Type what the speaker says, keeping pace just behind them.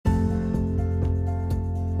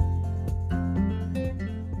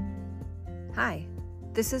Hi,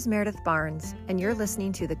 this is Meredith Barnes, and you're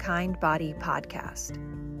listening to the Kind Body Podcast.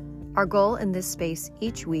 Our goal in this space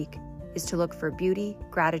each week is to look for beauty,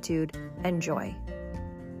 gratitude, and joy.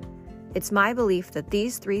 It's my belief that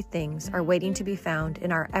these three things are waiting to be found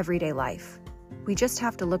in our everyday life. We just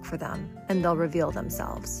have to look for them, and they'll reveal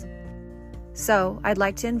themselves. So, I'd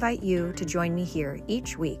like to invite you to join me here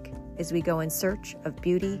each week as we go in search of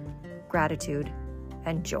beauty, gratitude,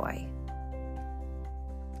 and joy.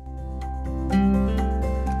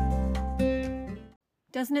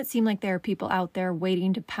 Doesn't it seem like there are people out there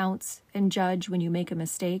waiting to pounce and judge when you make a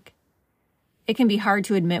mistake? It can be hard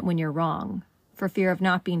to admit when you're wrong, for fear of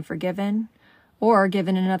not being forgiven or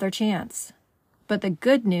given another chance. But the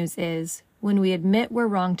good news is, when we admit we're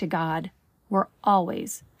wrong to God, we're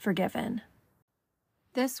always forgiven.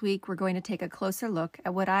 This week, we're going to take a closer look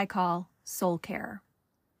at what I call soul care.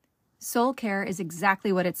 Soul care is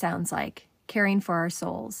exactly what it sounds like, caring for our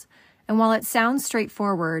souls. And while it sounds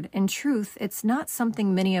straightforward, in truth, it's not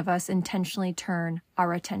something many of us intentionally turn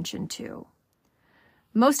our attention to.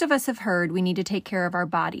 Most of us have heard we need to take care of our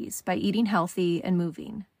bodies by eating healthy and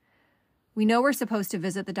moving. We know we're supposed to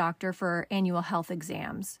visit the doctor for annual health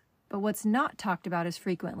exams, but what's not talked about as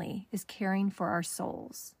frequently is caring for our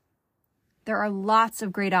souls. There are lots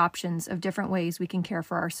of great options of different ways we can care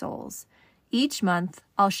for our souls. Each month,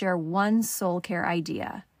 I'll share one soul care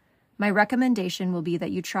idea. My recommendation will be that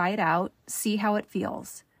you try it out, see how it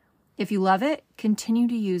feels. If you love it, continue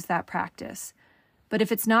to use that practice. But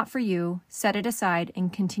if it's not for you, set it aside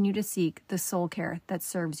and continue to seek the soul care that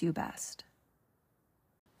serves you best.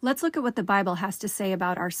 Let's look at what the Bible has to say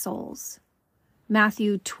about our souls.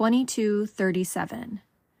 Matthew 22:37.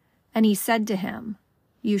 And he said to him,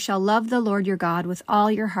 "You shall love the Lord your God with all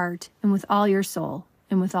your heart and with all your soul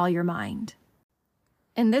and with all your mind."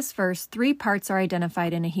 In this verse, three parts are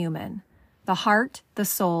identified in a human: the heart, the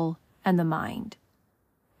soul, and the mind.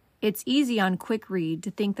 It's easy on quick read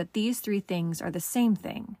to think that these three things are the same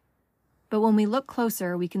thing. But when we look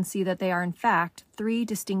closer, we can see that they are in fact three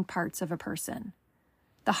distinct parts of a person.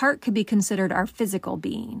 The heart could be considered our physical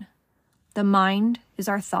being. The mind is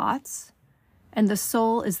our thoughts, and the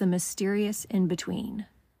soul is the mysterious in-between.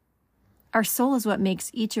 Our soul is what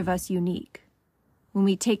makes each of us unique. When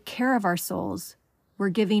we take care of our souls, we're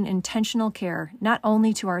giving intentional care not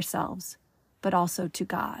only to ourselves, but also to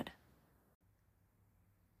God.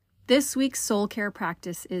 This week's soul care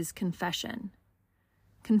practice is confession.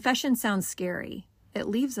 Confession sounds scary. It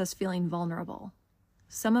leaves us feeling vulnerable.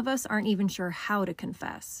 Some of us aren't even sure how to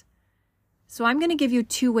confess. So I'm going to give you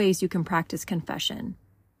two ways you can practice confession.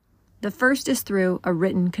 The first is through a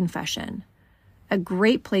written confession. A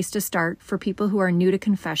great place to start for people who are new to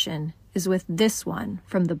confession is with this one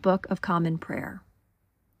from the Book of Common Prayer.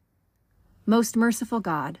 Most merciful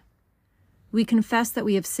God, we confess that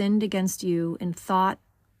we have sinned against you in thought,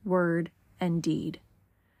 word, and deed,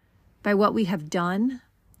 by what we have done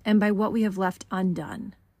and by what we have left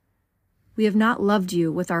undone. We have not loved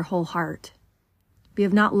you with our whole heart. We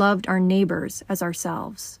have not loved our neighbors as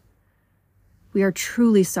ourselves. We are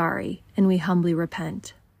truly sorry, and we humbly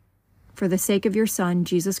repent. For the sake of your Son,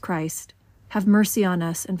 Jesus Christ, have mercy on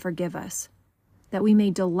us and forgive us, that we may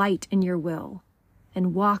delight in your will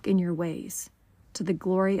and walk in your ways, to the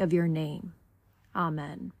glory of your name.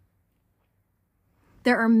 Amen.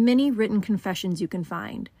 There are many written confessions you can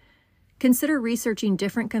find. Consider researching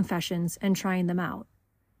different confessions and trying them out.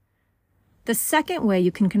 The second way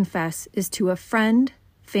you can confess is to a friend,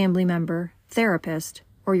 family member, therapist,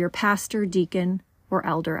 or your pastor, deacon, or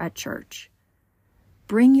elder at church.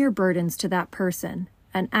 Bring your burdens to that person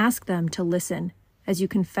and ask them to listen as you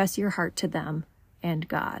confess your heart to them and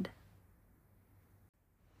God.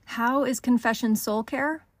 How is confession soul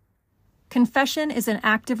care? Confession is an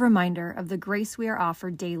active reminder of the grace we are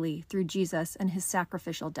offered daily through Jesus and his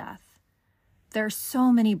sacrificial death. There are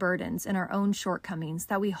so many burdens in our own shortcomings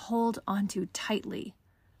that we hold onto tightly,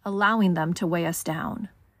 allowing them to weigh us down.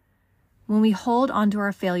 When we hold onto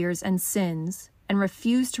our failures and sins and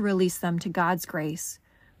refuse to release them to God's grace,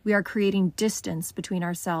 we are creating distance between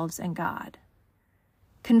ourselves and God.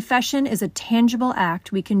 Confession is a tangible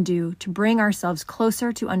act we can do to bring ourselves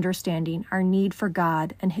closer to understanding our need for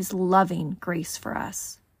God and his loving grace for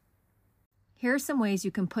us. Here are some ways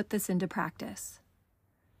you can put this into practice.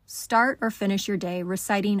 Start or finish your day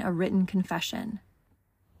reciting a written confession.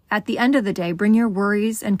 At the end of the day, bring your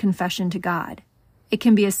worries and confession to God. It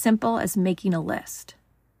can be as simple as making a list.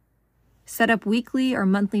 Set up weekly or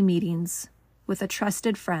monthly meetings with a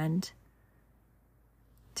trusted friend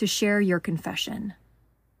to share your confession.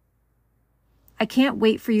 I can't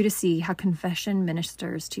wait for you to see how confession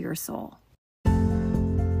ministers to your soul.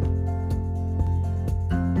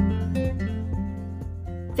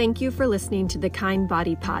 Thank you for listening to the Kind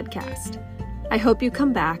Body Podcast. I hope you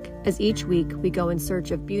come back as each week we go in search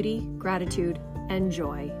of beauty, gratitude, and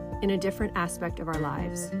joy in a different aspect of our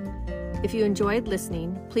lives. If you enjoyed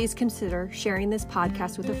listening, please consider sharing this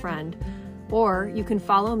podcast with a friend, or you can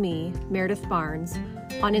follow me, Meredith Barnes,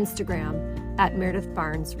 on Instagram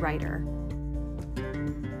 @MeredithBarnesWriter.